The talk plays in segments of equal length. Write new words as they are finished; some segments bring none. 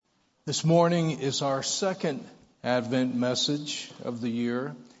This morning is our second Advent message of the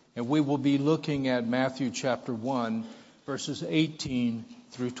year, and we will be looking at Matthew chapter 1, verses 18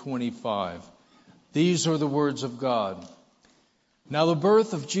 through 25. These are the words of God. Now the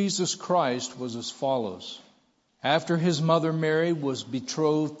birth of Jesus Christ was as follows. After his mother Mary was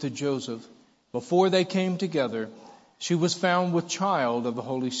betrothed to Joseph, before they came together, she was found with child of the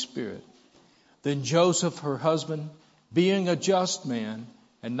Holy Spirit. Then Joseph, her husband, being a just man,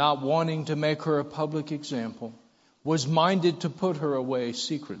 and not wanting to make her a public example, was minded to put her away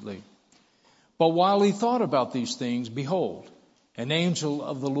secretly. But while he thought about these things, behold, an angel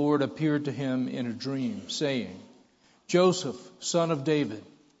of the Lord appeared to him in a dream, saying, Joseph, son of David,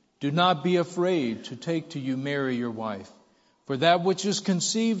 do not be afraid to take to you Mary your wife, for that which is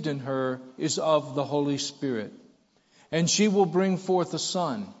conceived in her is of the Holy Spirit. And she will bring forth a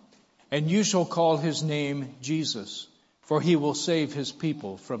son, and you shall call his name Jesus, for he will save his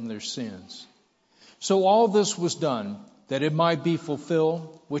people from their sins. So all this was done, that it might be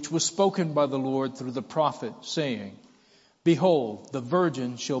fulfilled, which was spoken by the Lord through the prophet, saying, Behold, the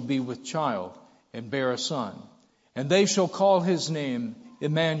virgin shall be with child, and bear a son, and they shall call his name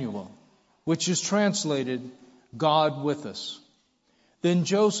Emmanuel, which is translated, God with us. Then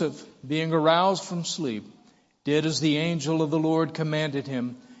Joseph, being aroused from sleep, did as the angel of the Lord commanded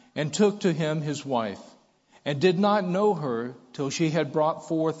him, and took to him his wife, and did not know her till she had brought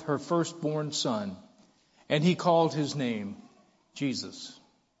forth her firstborn son, and he called his name Jesus.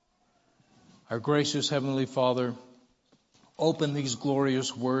 Our gracious Heavenly Father, open these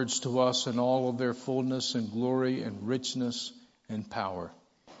glorious words to us in all of their fullness and glory and richness and power.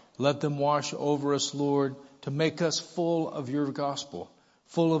 Let them wash over us, Lord, to make us full of your gospel,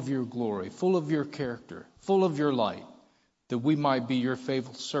 full of your glory, full of your character, full of your light, that we might be your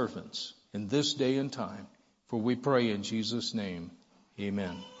faithful servants in this day and time. For we pray in Jesus' name,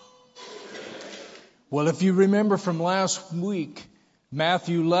 amen. Well, if you remember from last week,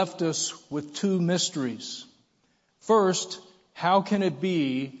 Matthew left us with two mysteries. First, how can it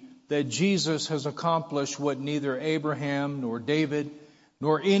be that Jesus has accomplished what neither Abraham nor David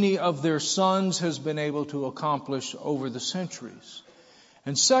nor any of their sons has been able to accomplish over the centuries?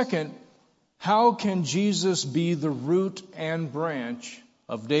 And second, how can Jesus be the root and branch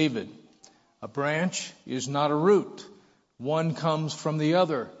of David? A branch is not a root. One comes from the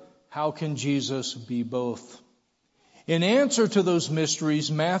other. How can Jesus be both? In answer to those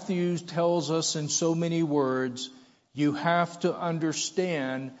mysteries, Matthew tells us in so many words, you have to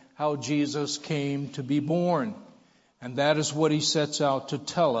understand how Jesus came to be born. And that is what he sets out to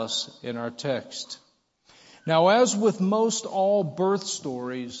tell us in our text. Now, as with most all birth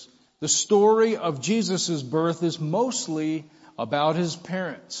stories, the story of Jesus' birth is mostly about his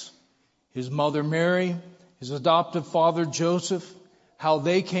parents. His mother Mary, his adoptive father Joseph, how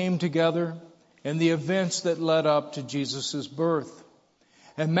they came together, and the events that led up to Jesus' birth.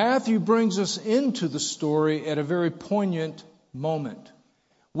 And Matthew brings us into the story at a very poignant moment,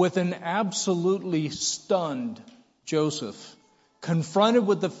 with an absolutely stunned Joseph, confronted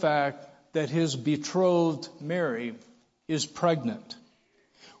with the fact that his betrothed Mary is pregnant,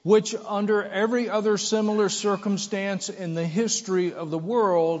 which under every other similar circumstance in the history of the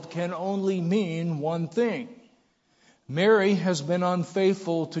world can only mean one thing. Mary has been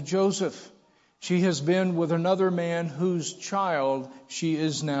unfaithful to Joseph. She has been with another man whose child she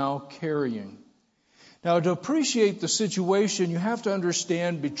is now carrying. Now, to appreciate the situation, you have to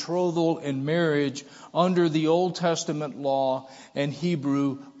understand betrothal and marriage under the Old Testament law and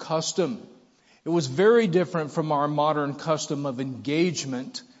Hebrew custom. It was very different from our modern custom of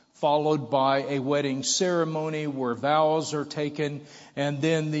engagement, followed by a wedding ceremony where vows are taken, and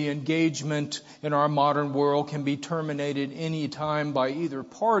then the engagement in our modern world can be terminated any time by either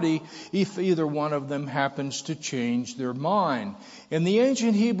party if either one of them happens to change their mind. In the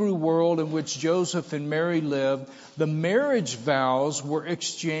ancient Hebrew world in which Joseph and Mary lived, the marriage vows were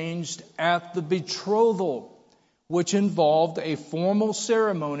exchanged at the betrothal, which involved a formal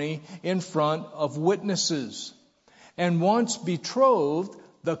ceremony in front of witnesses. And once betrothed,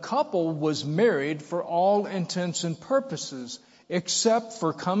 the couple was married for all intents and purposes, except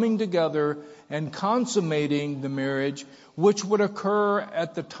for coming together and consummating the marriage, which would occur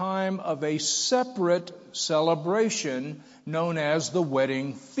at the time of a separate celebration known as the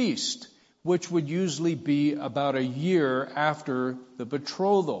wedding feast, which would usually be about a year after the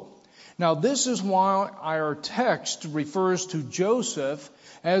betrothal. Now, this is why our text refers to Joseph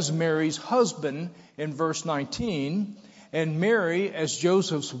as Mary's husband in verse 19, and Mary as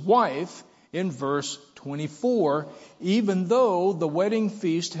Joseph's wife in verse 24, even though the wedding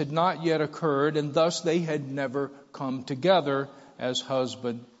feast had not yet occurred and thus they had never come together as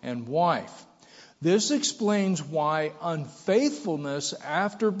husband and wife. This explains why unfaithfulness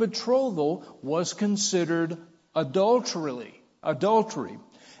after betrothal was considered adultery,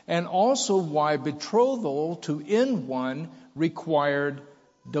 and also why betrothal to end one required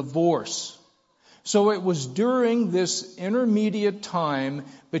divorce. So it was during this intermediate time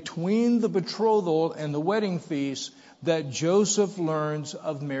between the betrothal and the wedding feast that Joseph learns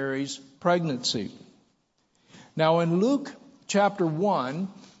of Mary's pregnancy. Now in Luke chapter 1,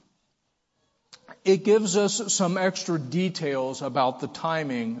 it gives us some extra details about the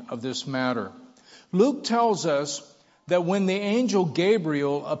timing of this matter. Luke tells us that when the angel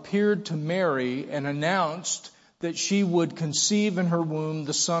Gabriel appeared to Mary and announced that she would conceive in her womb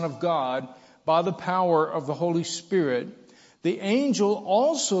the Son of God by the power of the Holy Spirit, the angel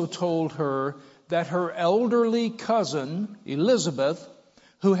also told her that her elderly cousin, Elizabeth,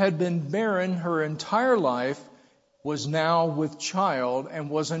 who had been barren her entire life, was now with child and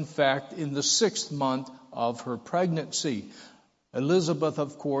was in fact in the 6th month of her pregnancy. Elizabeth,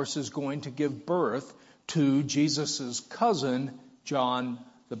 of course, is going to give birth to Jesus' cousin, John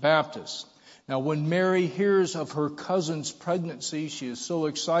the Baptist. Now, when Mary hears of her cousin's pregnancy, she is so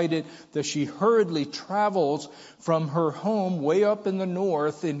excited that she hurriedly travels from her home way up in the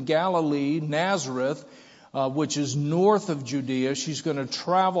north in Galilee, Nazareth, which is north of Judea. She's going to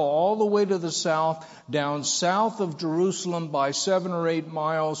travel all the way to the south, down south of Jerusalem by 7 or 8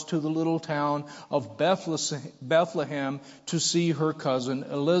 miles to the little town of Bethlehem to see her cousin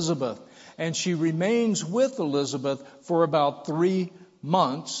Elizabeth. And she remains with Elizabeth for about 3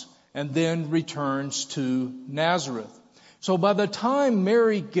 months and then returns to Nazareth. So by the time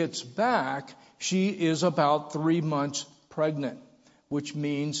Mary gets back, she is about 3 months pregnant, which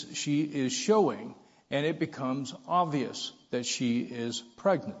means she is showing, and it becomes obvious that she is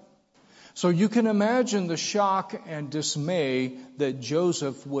pregnant. So you can imagine the shock and dismay that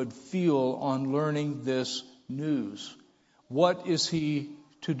Joseph would feel on learning this news. What is he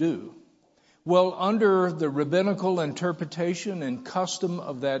to do? Well, under the rabbinical interpretation and custom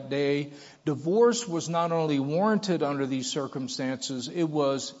of that day, divorce was not only warranted under these circumstances, it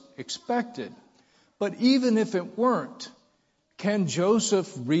was expected. But even if it weren't, can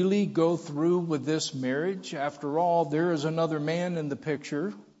Joseph really go through with this marriage? After all, there is another man in the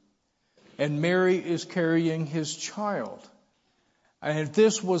picture, and Mary is carrying his child. And if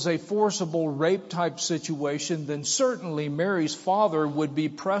this was a forcible rape type situation, then certainly Mary's father would be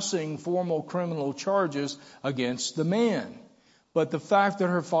pressing formal criminal charges against the man. But the fact that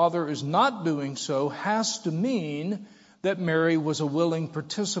her father is not doing so has to mean that Mary was a willing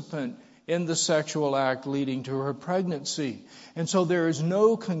participant in the sexual act leading to her pregnancy. And so there is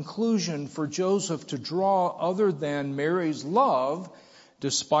no conclusion for Joseph to draw other than Mary's love,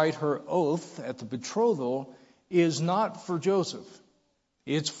 despite her oath at the betrothal, is not for Joseph.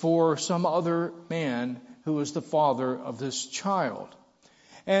 It's for some other man who is the father of this child.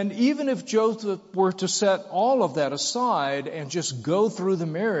 And even if Joseph were to set all of that aside and just go through the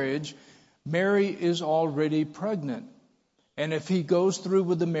marriage, Mary is already pregnant. And if he goes through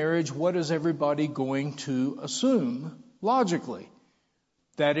with the marriage, what is everybody going to assume, logically?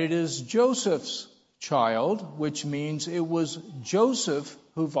 That it is Joseph's child, which means it was Joseph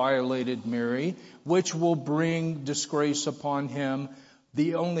who violated Mary, which will bring disgrace upon him,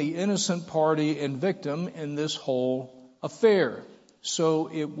 the only innocent party and victim in this whole affair. So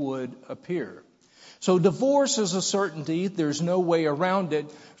it would appear. So divorce is a certainty. There's no way around it.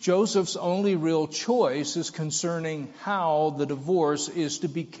 Joseph's only real choice is concerning how the divorce is to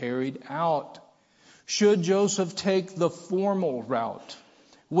be carried out. Should Joseph take the formal route,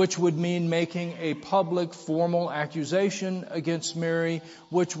 which would mean making a public formal accusation against Mary,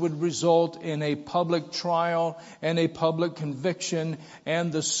 which would result in a public trial and a public conviction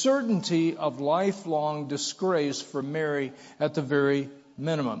and the certainty of lifelong disgrace for Mary at the very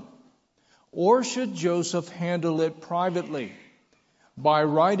minimum? Or should Joseph handle it privately by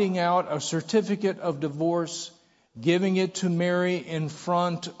writing out a certificate of divorce, giving it to Mary in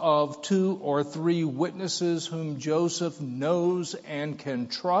front of 2 or 3 witnesses whom Joseph knows and can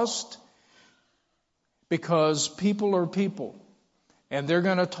trust? Because people are people, and they're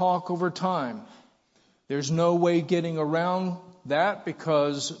going to talk over time. There's no way getting around that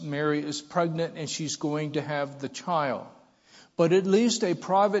because Mary is pregnant and she's going to have the child. But at least a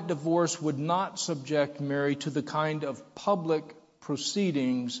private divorce would not subject Mary to the kind of public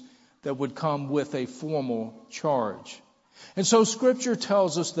proceedings that would come with a formal charge. And so Scripture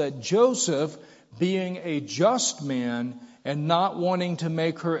tells us that Joseph, being a just man and not wanting to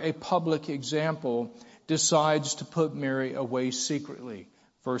make her a public example, decides to put Mary away secretly.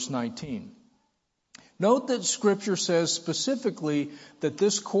 Verse 19. Note that Scripture says specifically that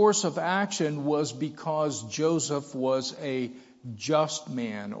this course of action was because Joseph was a just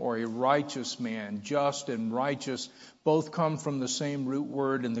man or a righteous man. Just and righteous both come from the same root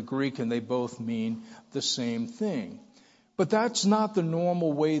word in the Greek, and they both mean the same thing. But that's not the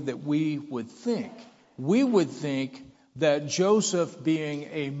normal way that we would think. We would think that Joseph, being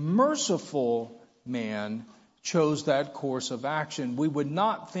a merciful man, chose that course of action. We would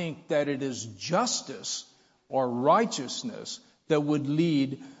not think that it is justice or righteousness that would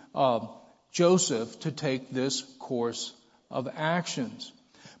lead Joseph to take this course of actions.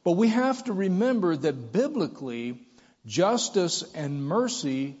 But we have to remember that biblically, justice and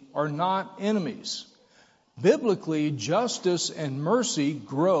mercy are not enemies. Biblically, justice and mercy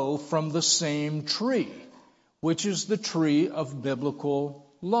grow from the same tree, which is the tree of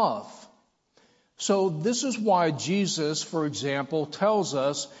biblical love. So this is why Jesus, for example, tells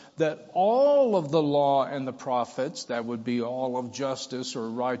us that all of the law and the prophets, that would be all of justice or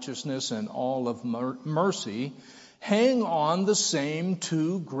righteousness and all of mercy, hang on the same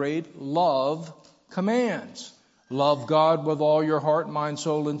two great love commands. Love God with all your heart, mind,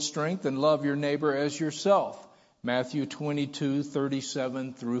 soul, and strength, and love your neighbor as yourself. Matthew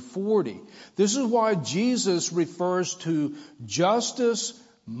 22:37 through 40. This is why Jesus refers to justice,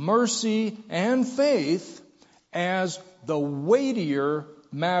 mercy, and faith as the weightier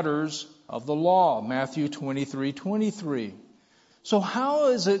matters of the law. Matthew 23:23. So how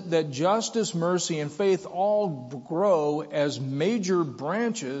is it that justice, mercy, and faith all grow as major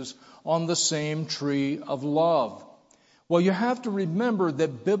branches on the same tree of love? Well, you have to remember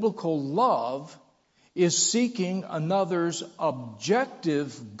that biblical love is seeking another's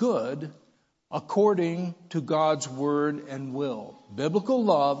objective good according to God's word and will. Biblical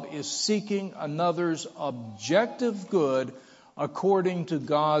love is seeking another's objective good according to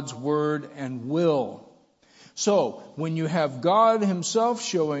God's word and will. So, when you have God himself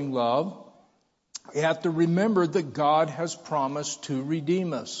showing love, you have to remember that God has promised to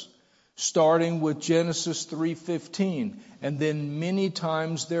redeem us, starting with Genesis 3:15, and then many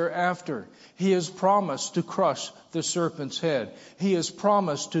times thereafter. He has promised to crush the serpent's head. He has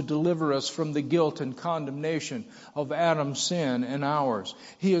promised to deliver us from the guilt and condemnation of Adam's sin and ours.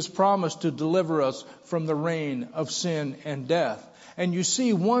 He has promised to deliver us from the reign of sin and death. And you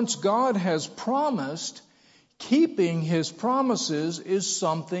see, once God has promised, keeping his promises is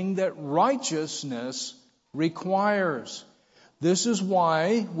something that righteousness requires. This is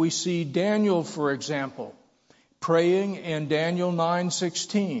why we see Daniel, for example, praying in Daniel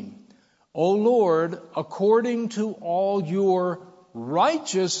 9:16, O Lord, according to all your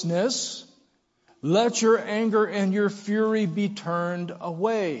righteousness, let your anger and your fury be turned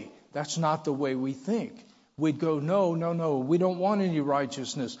away. That's not the way we think. We'd go, no, we don't want any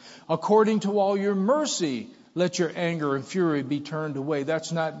righteousness. According to all your mercy, let your anger and fury be turned away.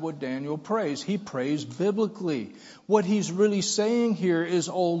 That's not what Daniel prays. He prays biblically. What he's really saying here is,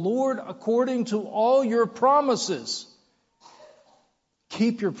 O Lord, according to all your promises,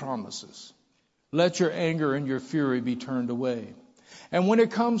 keep your promises. Let your anger and your fury be turned away. And when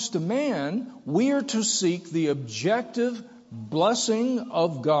it comes to man, we are to seek the objective blessing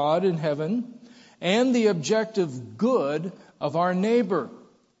of God in heaven and the objective good of our neighbor.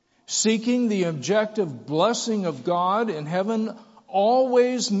 Seeking the objective blessing of God in heaven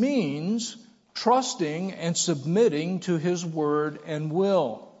always means trusting and submitting to his word and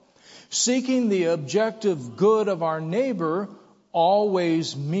will. Seeking the objective good of our neighbor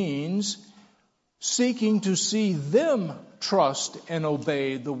always means seeking to see them trust and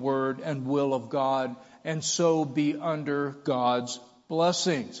obey the word and will of God, and so be under God's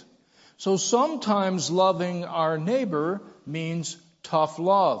blessings. So sometimes loving our neighbor means tough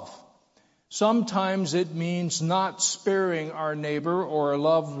love. Sometimes it means not sparing our neighbor or a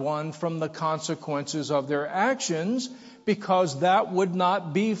loved one from the consequences of their actions, because that would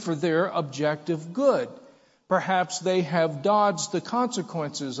not be for their objective good. Perhaps they have dodged the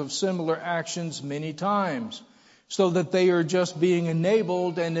consequences of similar actions many times, so that they are just being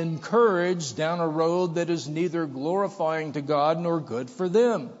enabled and encouraged down a road that is neither glorifying to God nor good for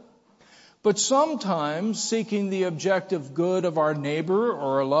them. But sometimes seeking the objective good of our neighbor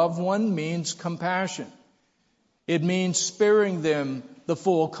or a loved one means compassion. It means sparing them the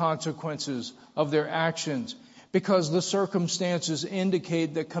full consequences of their actions, because the circumstances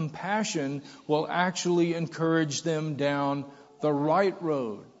indicate that compassion will actually encourage them down the right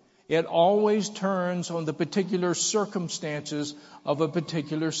road. It always turns on the particular circumstances of a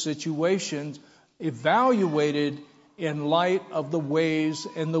particular situation, evaluated in light of the ways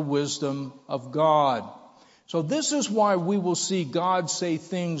and the wisdom of God. So this is why we will see God say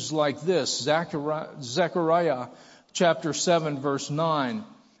things like this. Zechariah chapter 7 verse 9.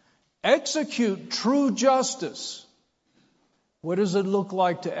 Execute true justice. What does it look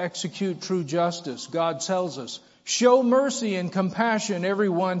like to execute true justice? God tells us, show mercy and compassion every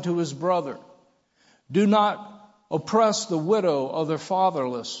one to his brother. Do not oppress the widow or the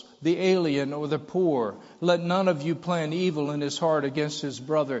fatherless, the alien or the poor. Let none of you plan evil in his heart against his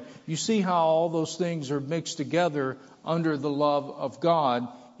brother. You see how all those things are mixed together under the love of God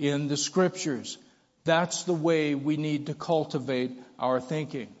in the Scriptures. That's the way we need to cultivate our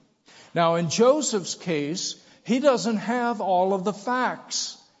thinking. Now, in Joseph's case, he doesn't have all of the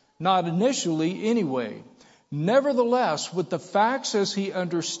facts. Not initially, anyway. Nevertheless, with the facts as he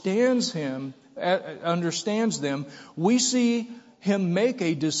understands them, we see him make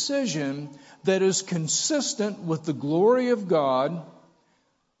a decision that is consistent with the glory of God,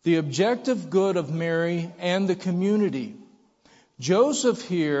 the objective good of Mary, and the community. Joseph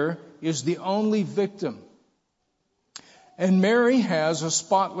here is the only victim. And Mary has a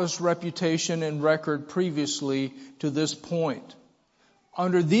spotless reputation and record previously to this point.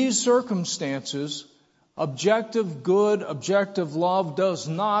 Under these circumstances, objective good, objective love does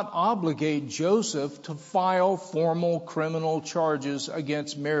not obligate Joseph to file formal criminal charges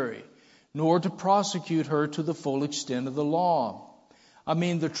against Mary, nor to prosecute her to the full extent of the law. I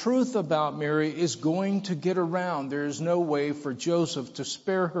mean, the truth about Mary is going to get around. There is no way for Joseph to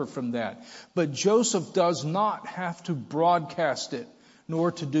spare her from that. But Joseph does not have to broadcast it,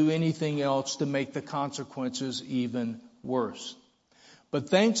 nor to do anything else to make the consequences even worse. But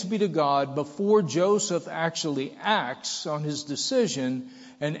thanks be to God, before Joseph actually acts on his decision,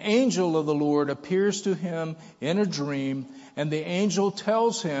 an angel of the Lord appears to him in a dream, and the angel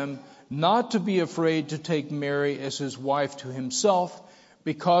tells him not to be afraid to take Mary as his wife to himself,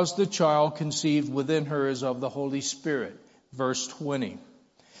 because the child conceived within her is of the Holy Spirit. Verse 20.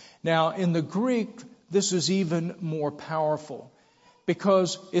 Now, in the Greek, this is even more powerful,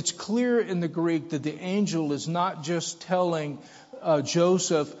 because it's clear in the Greek that the angel is not just telling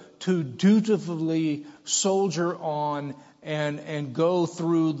Joseph to dutifully soldier on and go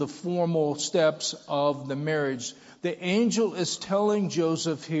through the formal steps of the marriage. The angel is telling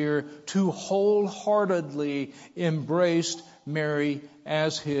Joseph here to wholeheartedly embrace Mary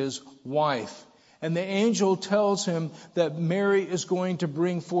as his wife. And the angel tells him that Mary is going to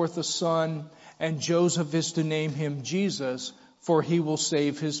bring forth a son, and Joseph is to name him Jesus, for he will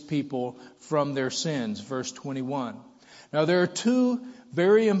save his people from their sins. Verse 21. Now, there are two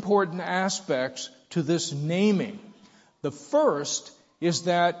very important aspects to this naming. The first is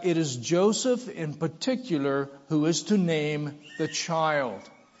that it is Joseph in particular who is to name the child.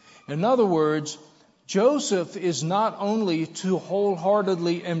 In other words, Joseph is not only to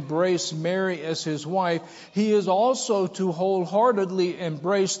wholeheartedly embrace Mary as his wife, he is also to wholeheartedly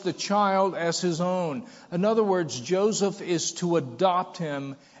embrace the child as his own. In other words, Joseph is to adopt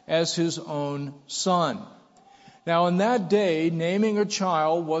him as his own son. Now, in that day, naming a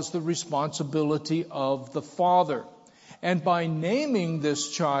child was the responsibility of the father. And by naming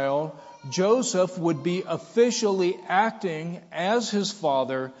this child, Joseph would be officially acting as his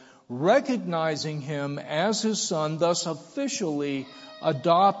father, recognizing him as his son, thus officially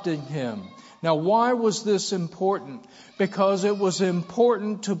adopting him. Now, why was this important? Because it was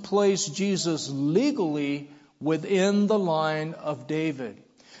important to place Jesus legally within the line of David.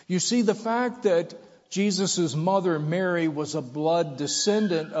 You see, the fact that Jesus' mother, Mary, was a blood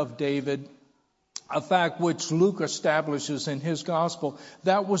descendant of David, a fact which Luke establishes in his gospel,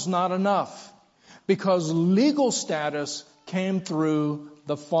 that was not enough, because legal status came through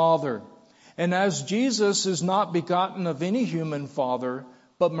the Father. And as Jesus is not begotten of any human father,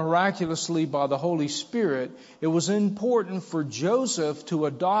 but miraculously by the Holy Spirit, it was important for Joseph to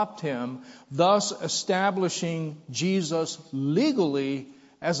adopt him, thus establishing Jesus legally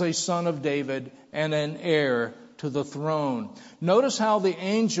as a son of David and an heir to the throne. Notice how the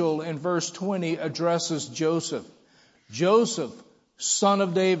angel in verse 20 addresses Joseph. Joseph, son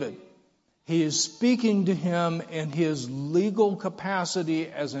of David. He is speaking to him in his legal capacity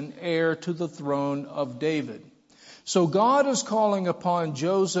as an heir to the throne of David. So God is calling upon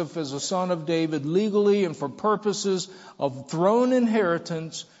Joseph as a son of David legally and for purposes of throne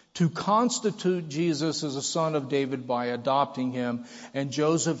inheritance to constitute Jesus as a son of David by adopting him. And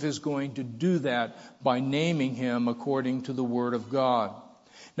Joseph is going to do that by naming him according to the Word of God.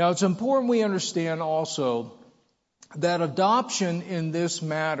 Now, it's important we understand also that adoption in this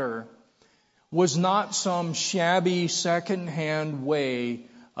matter was not some shabby second-hand way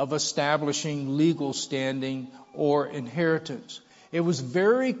of establishing legal standing or inheritance. It was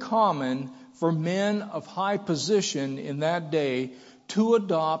very common for men of high position in that day to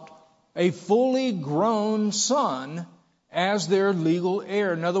adopt a fully grown son as their legal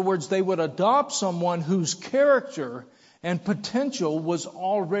heir. In other words, they would adopt someone whose character and potential was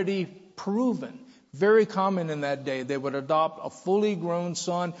already proven. Very common in that day. They would adopt a fully grown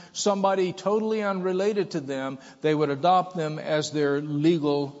son, somebody totally unrelated to them. They would adopt them as their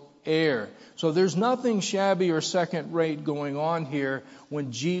legal heir. So there's nothing shabby or second rate going on here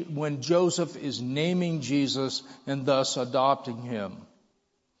when Joseph is naming Jesus and thus adopting him.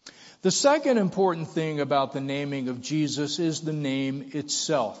 The second important thing about the naming of Jesus is the name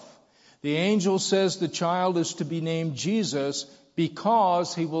itself. The angel says the child is to be named Jesus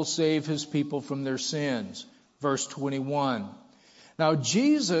because he will save his people from their sins. Verse 21. Now,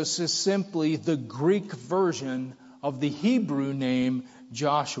 Jesus is simply the Greek version of the Hebrew name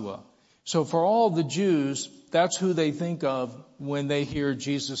Joshua. So for all the Jews, that's who they think of when they hear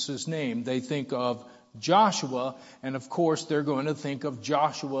Jesus' name. They think of Joshua, and of course they're going to think of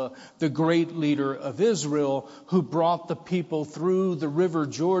Joshua, the great leader of Israel, who brought the people through the river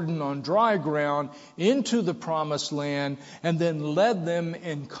Jordan on dry ground into the promised land, and then led them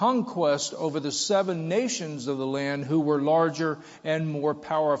in conquest over the 7 nations of the land who were larger and more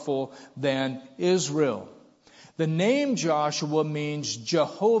powerful than Israel. The name Joshua means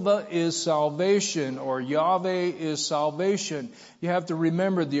Jehovah is salvation, or Yahweh is salvation. You have to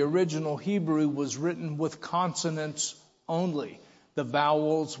remember the original Hebrew was written with consonants only. The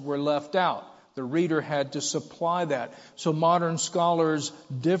vowels were left out. The reader had to supply that. So modern scholars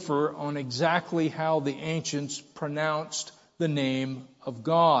differ on exactly how the ancients pronounced the name of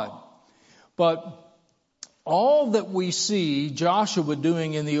God. But all that we see Joshua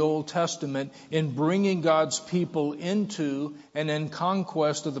doing in the Old Testament in bringing God's people into and in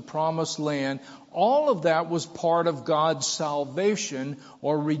conquest of the promised land, all of that was part of God's salvation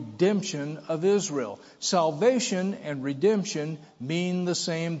or redemption of Israel. Salvation and redemption mean the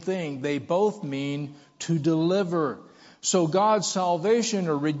same thing. They both mean to deliver. So God's salvation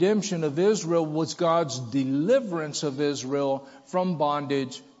or redemption of Israel was God's deliverance of Israel from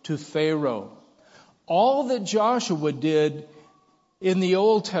bondage to Pharaoh. All that Joshua did in the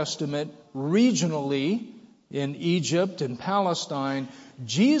Old Testament regionally in Egypt and Palestine,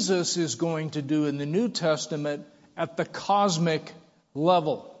 Jesus is going to do in the New Testament at the cosmic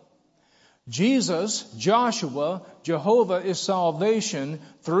level. Jesus, Joshua, Jehovah is salvation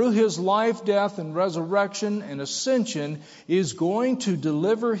through his life, death, and resurrection and ascension is going to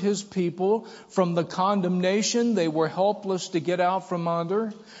deliver his people from the condemnation they were helpless to get out from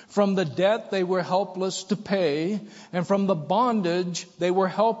under, from the debt they were helpless to pay, and from the bondage they were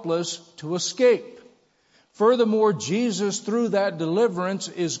helpless to escape. Furthermore, Jesus, through that deliverance,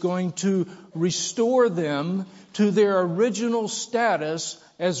 is going to restore them to their original status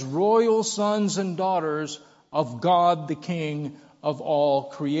as royal sons and daughters of God, the King of all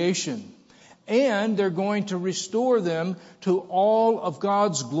creation. And they're going to restore them to all of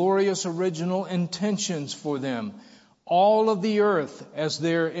God's glorious original intentions for them. All of the earth as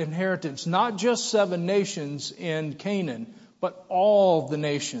their inheritance. Not just 7 nations in Canaan, but all the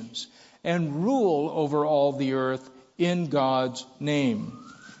nations. And rule over all the earth in God's name.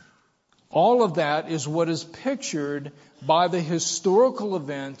 All of that is what is pictured by the historical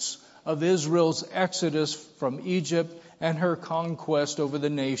events of Israel's exodus from Egypt and her conquest over the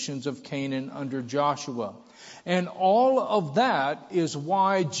nations of Canaan under Joshua. And all of that is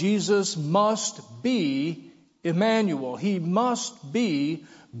why Jesus must be Emmanuel. He must be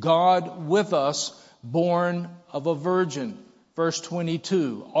God with us, born of a virgin. Verse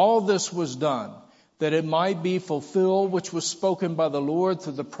 22, all this was done that it might be fulfilled which was spoken by the Lord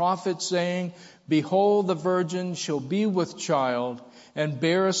through the prophet, saying, Behold, the virgin shall be with child and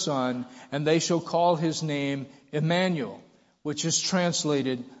bear a son, and they shall call his name Emmanuel, which is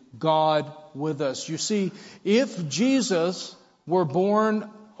translated God with us. You see, if Jesus were born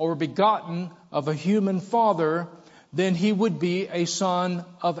or begotten of a human father, then he would be a son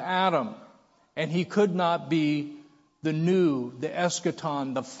of Adam, and he could not be the new, the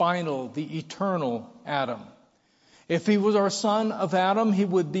eschaton, the final, the eternal Adam. If he was our son of Adam, he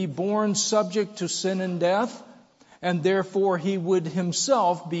would be born subject to sin and death, and therefore he would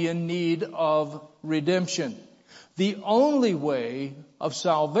himself be in need of redemption. The only way of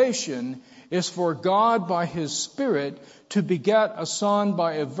salvation is for God by his Spirit to beget a son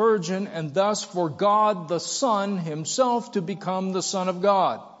by a virgin, and thus for God the Son himself to become the Son of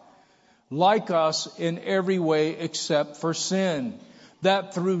God, like us in every way except for sin,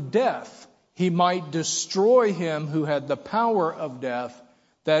 that through death he might destroy him who had the power of death,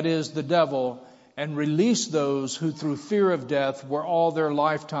 that is, the devil, and release those who through fear of death were all their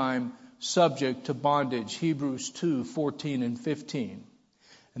lifetime subject to bondage, Hebrews 2:14 and 15.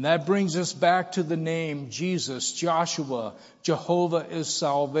 And that brings us back to the name Jesus, Joshua. Jehovah is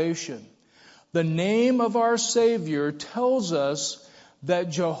salvation. The name of our Savior tells us that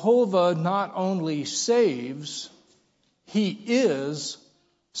Jehovah not only saves, He is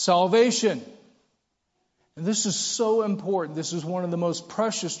salvation. And this is so important. This is one of the most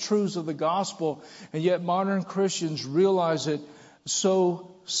precious truths of the gospel, and yet modern Christians realize it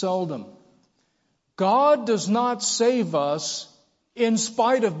so seldom. God does not save us in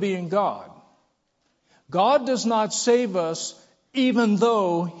spite of being God. God does not save us even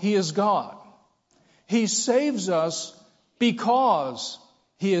though He is God. He saves us because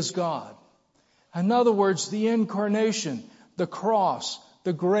He is God. In other words, the incarnation, the cross,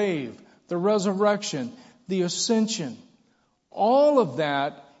 the grave, the resurrection, the ascension, all of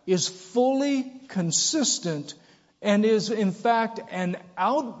that is fully consistent and is in fact an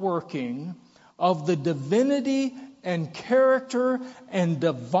outworking of the divinity and character and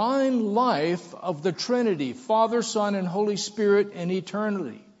divine life of the Trinity, Father, Son, and Holy Spirit in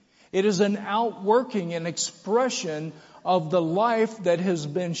eternity. It is an outworking, an expression of the life that has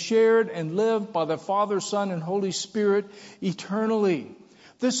been shared and lived by the Father, Son, and Holy Spirit eternally.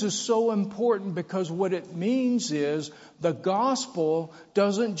 This is so important because what it means is the gospel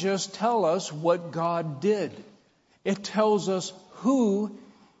doesn't just tell us what God did. It tells us who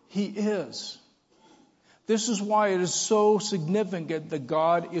He is. This is why it is so significant that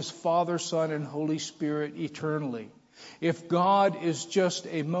God is Father, Son, and Holy Spirit eternally. If God is just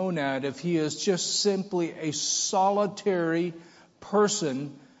a monad, if He is just simply a solitary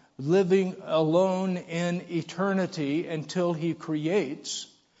person living alone in eternity until He creates,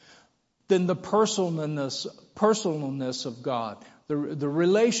 then the personalness of God, the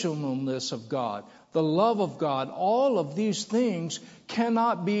relationalness of God, the love of God, all of these things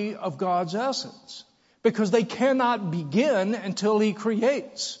cannot be of God's essence. Because they cannot begin until He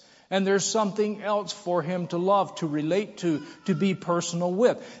creates. And there's something else for Him to love, to relate to be personal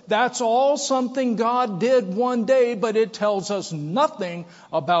with. That's all something God did one day, but it tells us nothing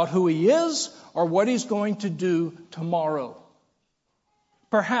about who He is or what He's going to do tomorrow.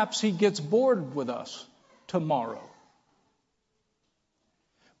 Perhaps He gets bored with us tomorrow.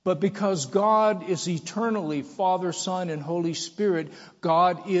 But because God is eternally Father, Son, and Holy Spirit,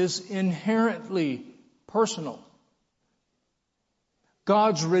 God is inherently personal.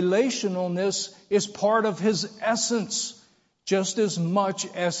 God's relationalness is part of His essence just as much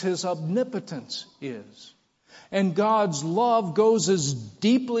as His omnipotence is. And God's love goes as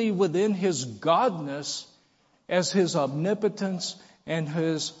deeply within His godness as His omnipotence and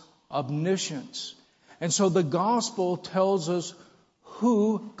His omniscience. And so the gospel tells us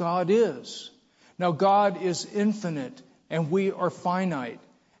who God is. Now God is infinite and we are finite.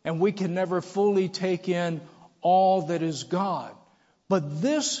 And we can never fully take in all that is God. But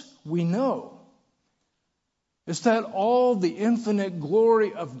this we know, is that all the infinite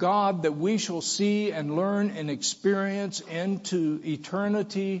glory of God that we shall see and learn and experience into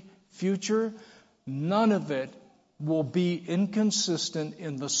eternity future, none of it will be inconsistent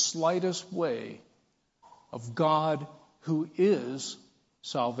in the slightest way of God who is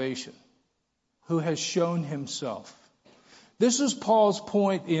salvation, who has shown Himself. This is Paul's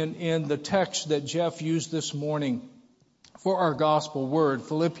point in the text that Jeff used this morning for our gospel word,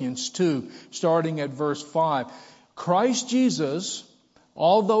 Philippians 2, starting at verse 5. Christ Jesus,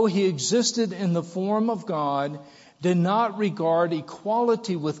 although He existed in the form of God, did not regard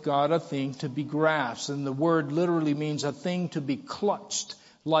equality with God a thing to be grasped. And the word literally means a thing to be clutched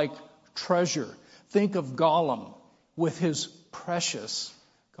like treasure. Think of Gollum with his precious.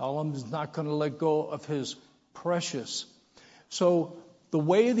 Gollum is not going to let go of his precious. So the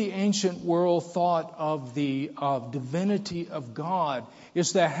way the ancient world thought of the divinity of God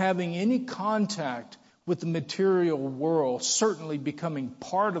is that having any contact with the material world, certainly becoming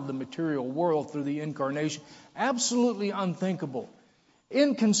part of the material world through the incarnation, absolutely unthinkable,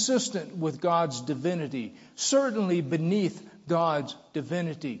 inconsistent with God's divinity, certainly beneath God's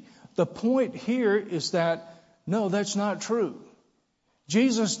divinity. The point here is that, no, that's not true.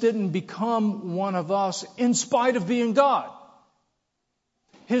 Jesus didn't become one of us in spite of being God.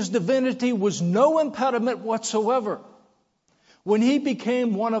 His divinity was no impediment whatsoever. When He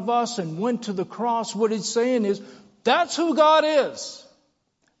became one of us and went to the cross, what He's saying is, that's who God is.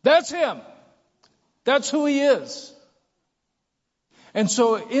 That's Him. That's who He is. And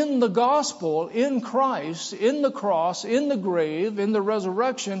so in the gospel, in Christ, in the cross, in the grave, in the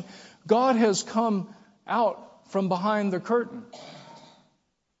resurrection, God has come out from behind the curtain.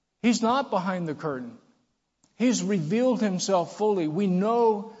 He's not behind the curtain. He's revealed Himself fully. We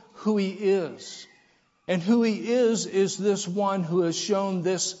know who He is. And who He is this one who has shown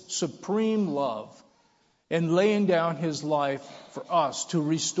this supreme love and laying down His life for us to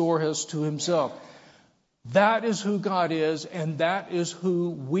restore us to Himself. That is who God is, and that is who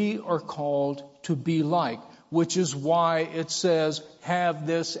we are called to be like, which is why it says, have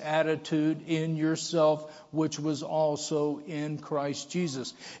this attitude in yourself, which was also in Christ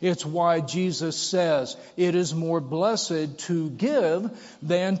Jesus. It's why Jesus says, it is more blessed to give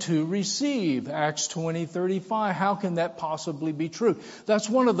than to receive. Acts 20:35. How can that possibly be true? That's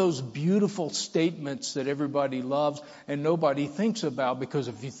one of those beautiful statements that everybody loves and nobody thinks about, because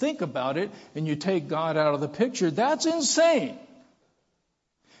if you think about it and you take God out of the picture, that's insane.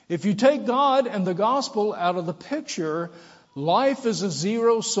 If you take God and the gospel out of the picture, life is a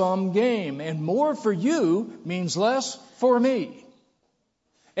zero-sum game, and more for you means less for me.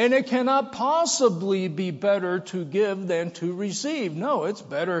 And it cannot possibly be better to give than to receive. No, it's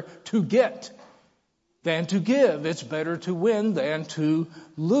better to get than to give. It's better to win than to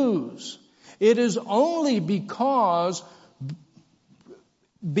lose. It is only because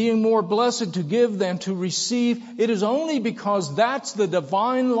being more blessed to give than to receive, it is only because that's the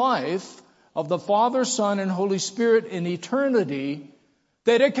divine life of the Father, Son, and Holy Spirit in eternity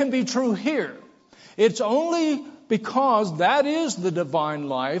that it can be true here. It's only because that is the divine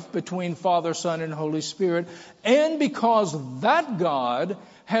life between Father, Son, and Holy Spirit, and because that God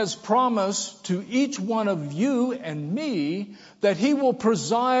has promised to each one of you and me that He will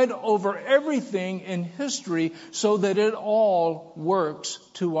preside over everything in history so that it all works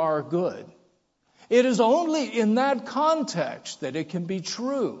to our good. It is only in that context that it can be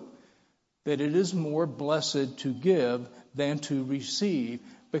true that it is more blessed to give than to receive,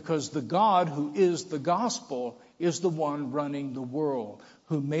 because the God who is the gospel is the one running the world,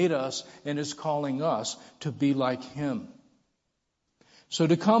 who made us and is calling us to be like Him. So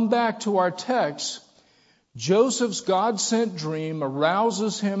to come back to our text, Joseph's God-sent dream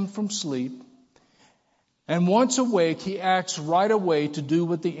arouses him from sleep, and once awake, he acts right away to do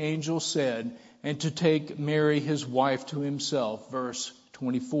what the angel said and to take Mary, his wife, to himself. Verse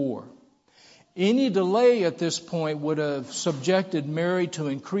 24. Any delay at this point would have subjected Mary to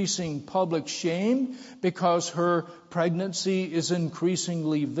increasing public shame, because her pregnancy is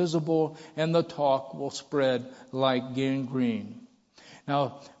increasingly visible and the talk will spread like gangrene.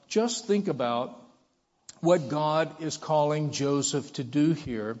 Now, just think about what God is calling Joseph to do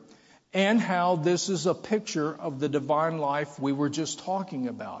here, and how this is a picture of the divine life we were just talking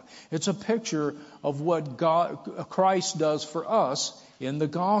about. It's a picture of what Christ does for us in the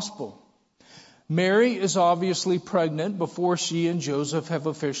gospel. Mary is obviously pregnant before she and Joseph have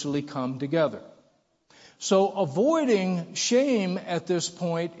officially come together. So avoiding shame at this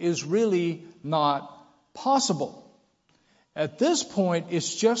point is really not possible. At this point,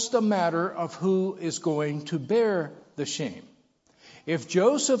 it's just a matter of who is going to bear the shame. If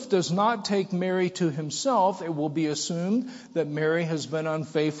Joseph does not take Mary to himself, it will be assumed that Mary has been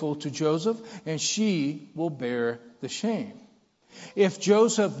unfaithful to Joseph, and she will bear the shame. If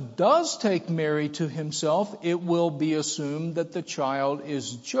Joseph does take Mary to himself, it will be assumed that the child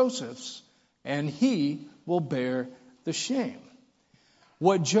is Joseph's, and he will bear the shame.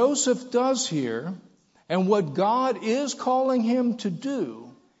 What Joseph does here, and what God is calling him to do,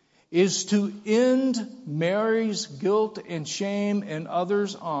 is to end Mary's guilt and shame in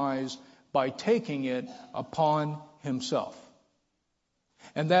others' eyes by taking it upon himself.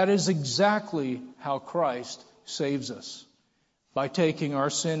 And that is exactly how Christ saves us, by taking our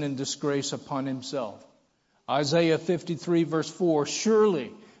sin and disgrace upon himself. Isaiah 53 verse 4,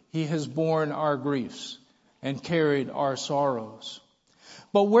 surely he has borne our griefs and carried our sorrows.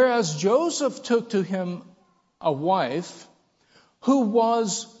 But whereas Joseph took to him a wife who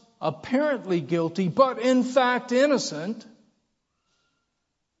was apparently guilty, but in fact innocent,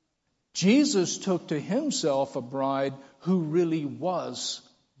 Jesus took to himself a bride who really was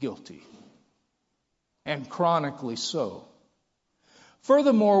guilty, and chronically so.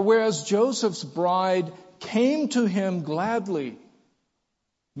 Furthermore, whereas Joseph's bride came to him gladly,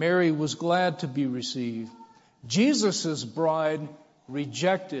 Mary was glad to be received, Jesus' bride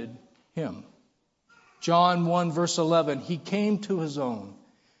rejected him. John 1 verse 11, he came to his own,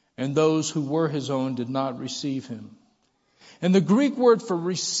 and those who were his own did not receive him. And the Greek word for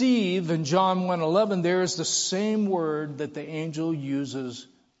receive in John 1:11, there is the same word that the angel uses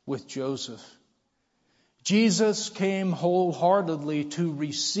with Joseph. Jesus came wholeheartedly to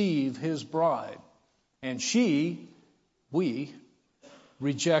receive his bride, and we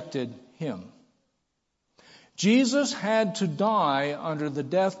rejected him. Jesus had to die under the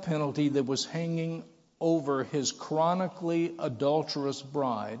death penalty that was hanging over his chronically adulterous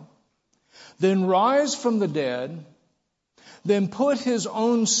bride, then rise from the dead, then put his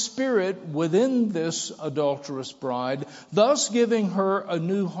own spirit within this adulterous bride, thus giving her a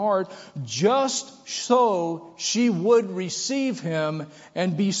new heart, just so she would receive him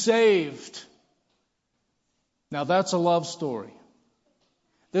and be saved. Now that's a love story.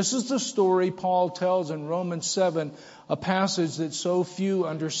 This is the story Paul tells in Romans 7, a passage that so few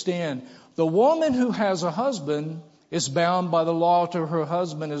understand. The woman who has a husband is bound by the law to her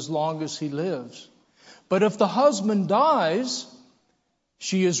husband as long as he lives. But if the husband dies,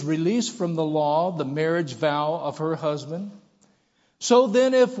 she is released from the law, the marriage vow of her husband. So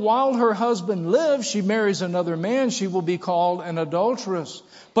then if while her husband lives she marries another man, she will be called an adulteress.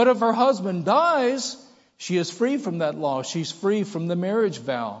 But if her husband dies, she is free from that law. She's free from the marriage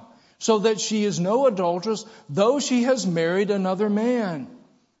vow, so that she is no adulteress, though she has married another man.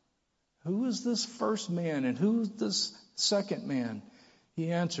 Who is this first man and who is this second man?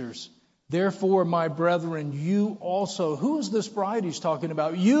 He answers, therefore, my brethren, you also. Who is this bride he's talking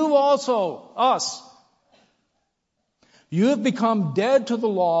about? You also, us. You have become dead to the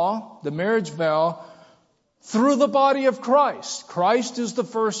law, the marriage vow, through the body of Christ. Christ is the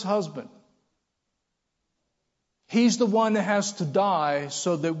first husband. He's the one that has to die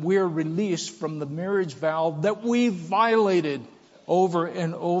so that we're released from the marriage vow that we violated over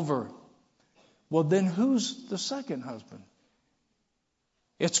and over. Well, then who's the second husband?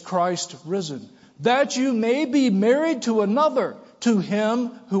 It's Christ risen. That you may be married to another, to him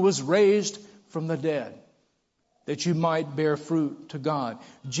who was raised from the dead, that you might bear fruit to God.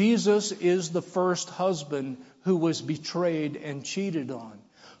 Jesus is the first husband who was betrayed and cheated on,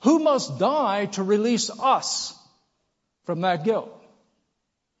 who must die to release us from that guilt.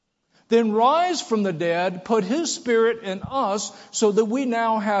 Then rise from the dead, put his spirit in us so that we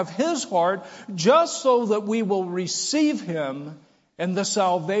now have his heart, just so that we will receive him and the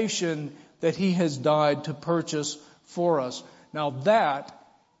salvation that he has died to purchase for us. Now that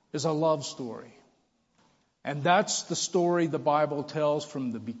is a love story. And that's the story the Bible tells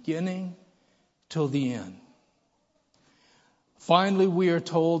from the beginning till the end. Finally, we are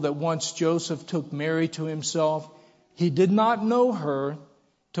told that once Joseph took Mary to himself, he did not know her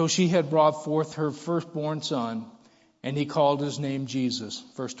till she had brought forth her firstborn son, and he called his name Jesus.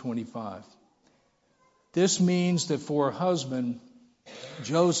 Verse 25. This means that for a husband,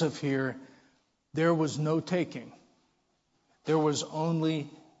 Joseph here, there was no taking. There was only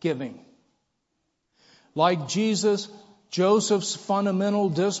giving. Like Jesus, Joseph's fundamental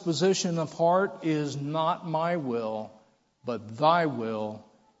disposition of heart is not my will, but thy will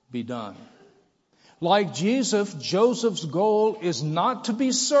be done. Like Jesus, Joseph's goal is not to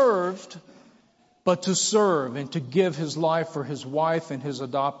be served, but to serve and to give his life for his wife and his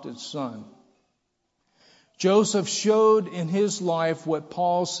adopted son. Joseph showed in his life what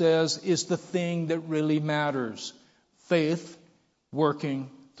Paul says is the thing that really matters. Faith working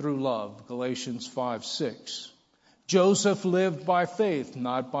through love. Galatians 5:6. Joseph lived by faith,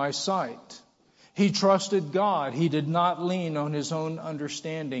 not by sight. He trusted God. He did not lean on his own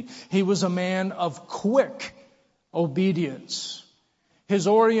understanding. He was a man of quick obedience. His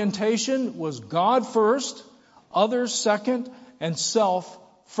orientation was God first, others second, and self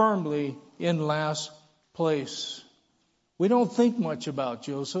firmly in last place. We don't think much about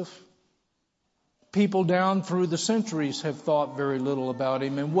Joseph. People down through the centuries have thought very little about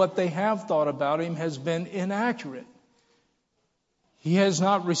him, and what they have thought about him has been inaccurate. He has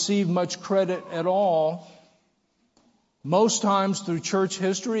not received much credit at all. Most times through church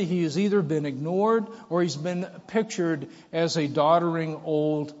history, he has either been ignored or he's been pictured as a doddering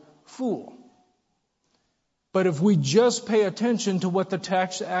old fool. But if we just pay attention to what the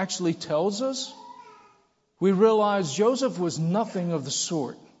text actually tells us, we realize Joseph was nothing of the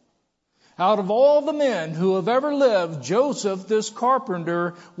sort. Out of all the men who have ever lived, Joseph, this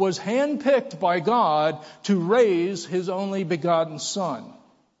carpenter, was handpicked by God to raise his only begotten son.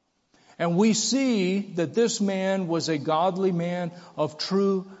 And we see that this man was a godly man of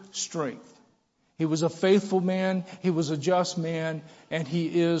true strength. He was a faithful man, he was a just man, and he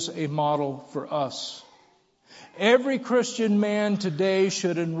is a model for us. Every Christian man today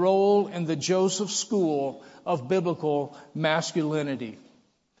should enroll in the Joseph School of biblical masculinity.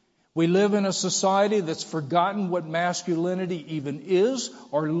 We live in a society that's forgotten what masculinity even is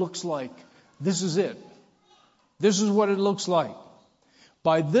or looks like. This is it. This is what it looks like.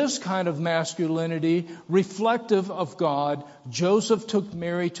 By this kind of masculinity, reflective of God, Joseph took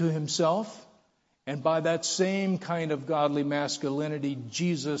Mary to himself. And by that same kind of godly masculinity,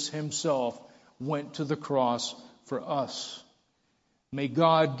 Jesus himself went to the cross for us. May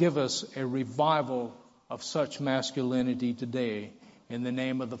God give us a revival of such masculinity today. In the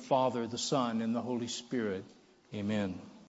name of the Father, the Son, and the Holy Spirit. Amen.